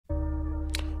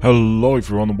Hello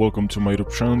everyone and welcome to my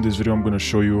YouTube channel. In this video I'm going to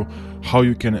show you how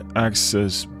you can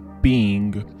access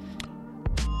Bing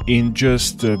in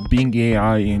just Bing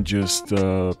AI in just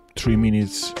 3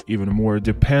 minutes, even more. It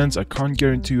depends. I can't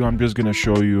guarantee you. I'm just going to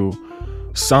show you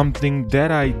something that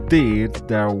I did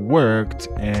that worked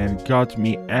and got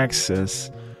me access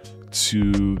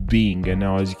to Bing, and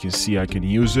now as you can see I can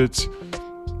use it.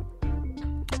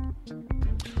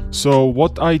 So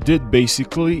what I did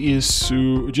basically is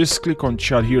to just click on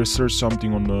chat here, search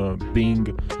something on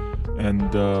Bing, and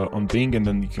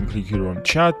then you can click here on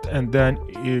chat, and then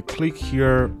you click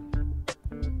here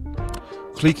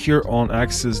on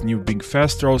access new Bing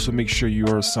faster. Also make sure you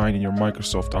are signed in your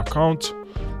Microsoft account,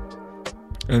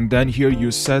 and then here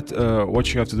you set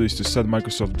what you have to do is to set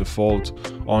Microsoft default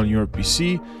on your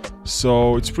PC.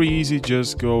 So it's pretty easy.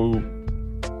 Just go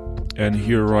and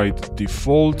here write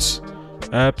defaults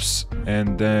apps,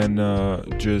 and then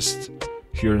just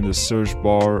here in the search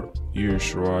bar you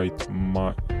should write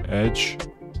my edge.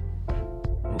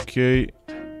 Okay,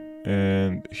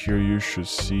 and here you should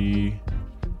see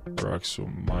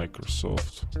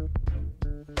Microsoft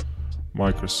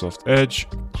Edge.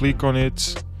 Click on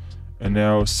it and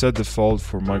now set default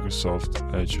for Microsoft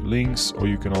Edge links, or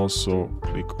you can also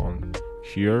click on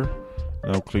here.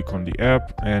 Now click on the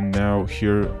app, and now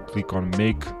here click on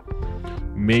make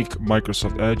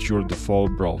Microsoft Edge your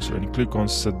default browser, and you click on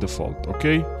set default.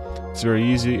 Okay, it's very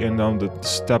easy. And now the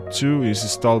step 2 is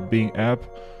install Bing app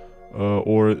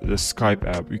or the Skype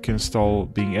app. You can install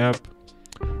Bing app,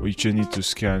 or you just need to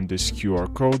scan this QR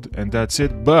code, and that's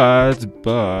it. But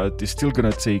it's still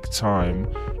gonna take time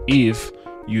if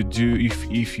you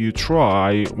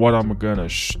try what I'm gonna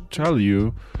tell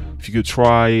you. If you could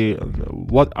try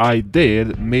what I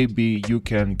did, maybe you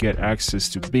can get access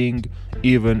to Bing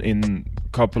even in a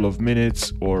couple of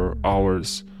minutes or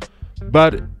hours.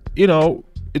 But you know,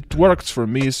 it worked for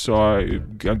me, so I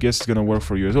guess it's gonna work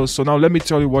for you as well. So now let me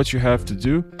tell you what you have to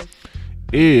do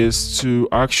is to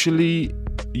actually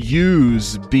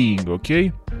use Bing.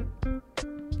 Okay,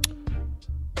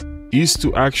 is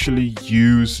to actually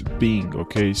use Bing.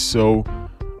 Okay, so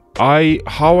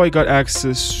how I got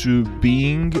access to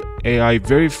Bing AI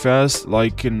very fast,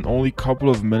 like in only a couple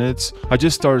of minutes. I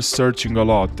just started searching a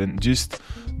lot, and just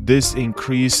this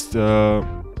increased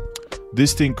this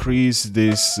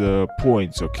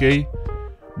points. Okay,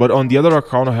 but on the other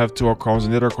account I have 2 accounts.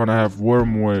 On the other account I have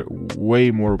way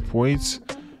more points,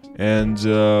 and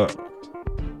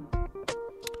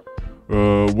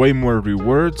way more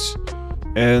rewards.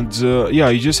 And yeah,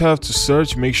 you just have to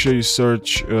search. Make sure you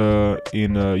search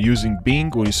in using Bing.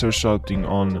 When you search something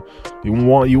on you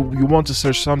want to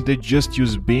search something, just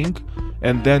use Bing,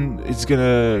 and then it's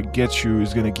gonna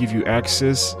give you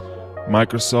access.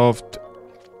 Microsoft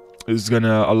is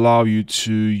gonna allow you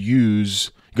to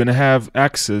use, gonna have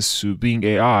access to Bing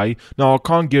AI. Now I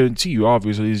can't guarantee you,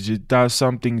 obviously. That's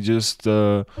something just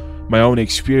my own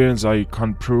experience. I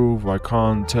can't prove, I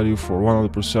can't tell you for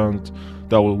 100%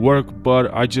 that will work,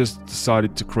 but I just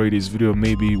decided to create this video.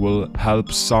 Maybe it will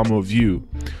help some of you.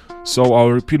 So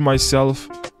I'll repeat myself.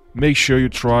 Make sure you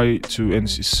try to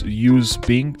use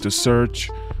Bing to search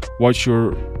what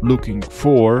you're looking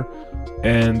for,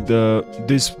 and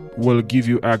this will give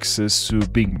you access to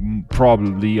Bing.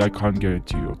 Probably, I can't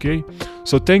guarantee you. Okay,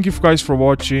 so thank you guys for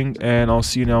watching, and I'll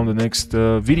see you now in the next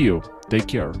video. Take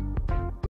care.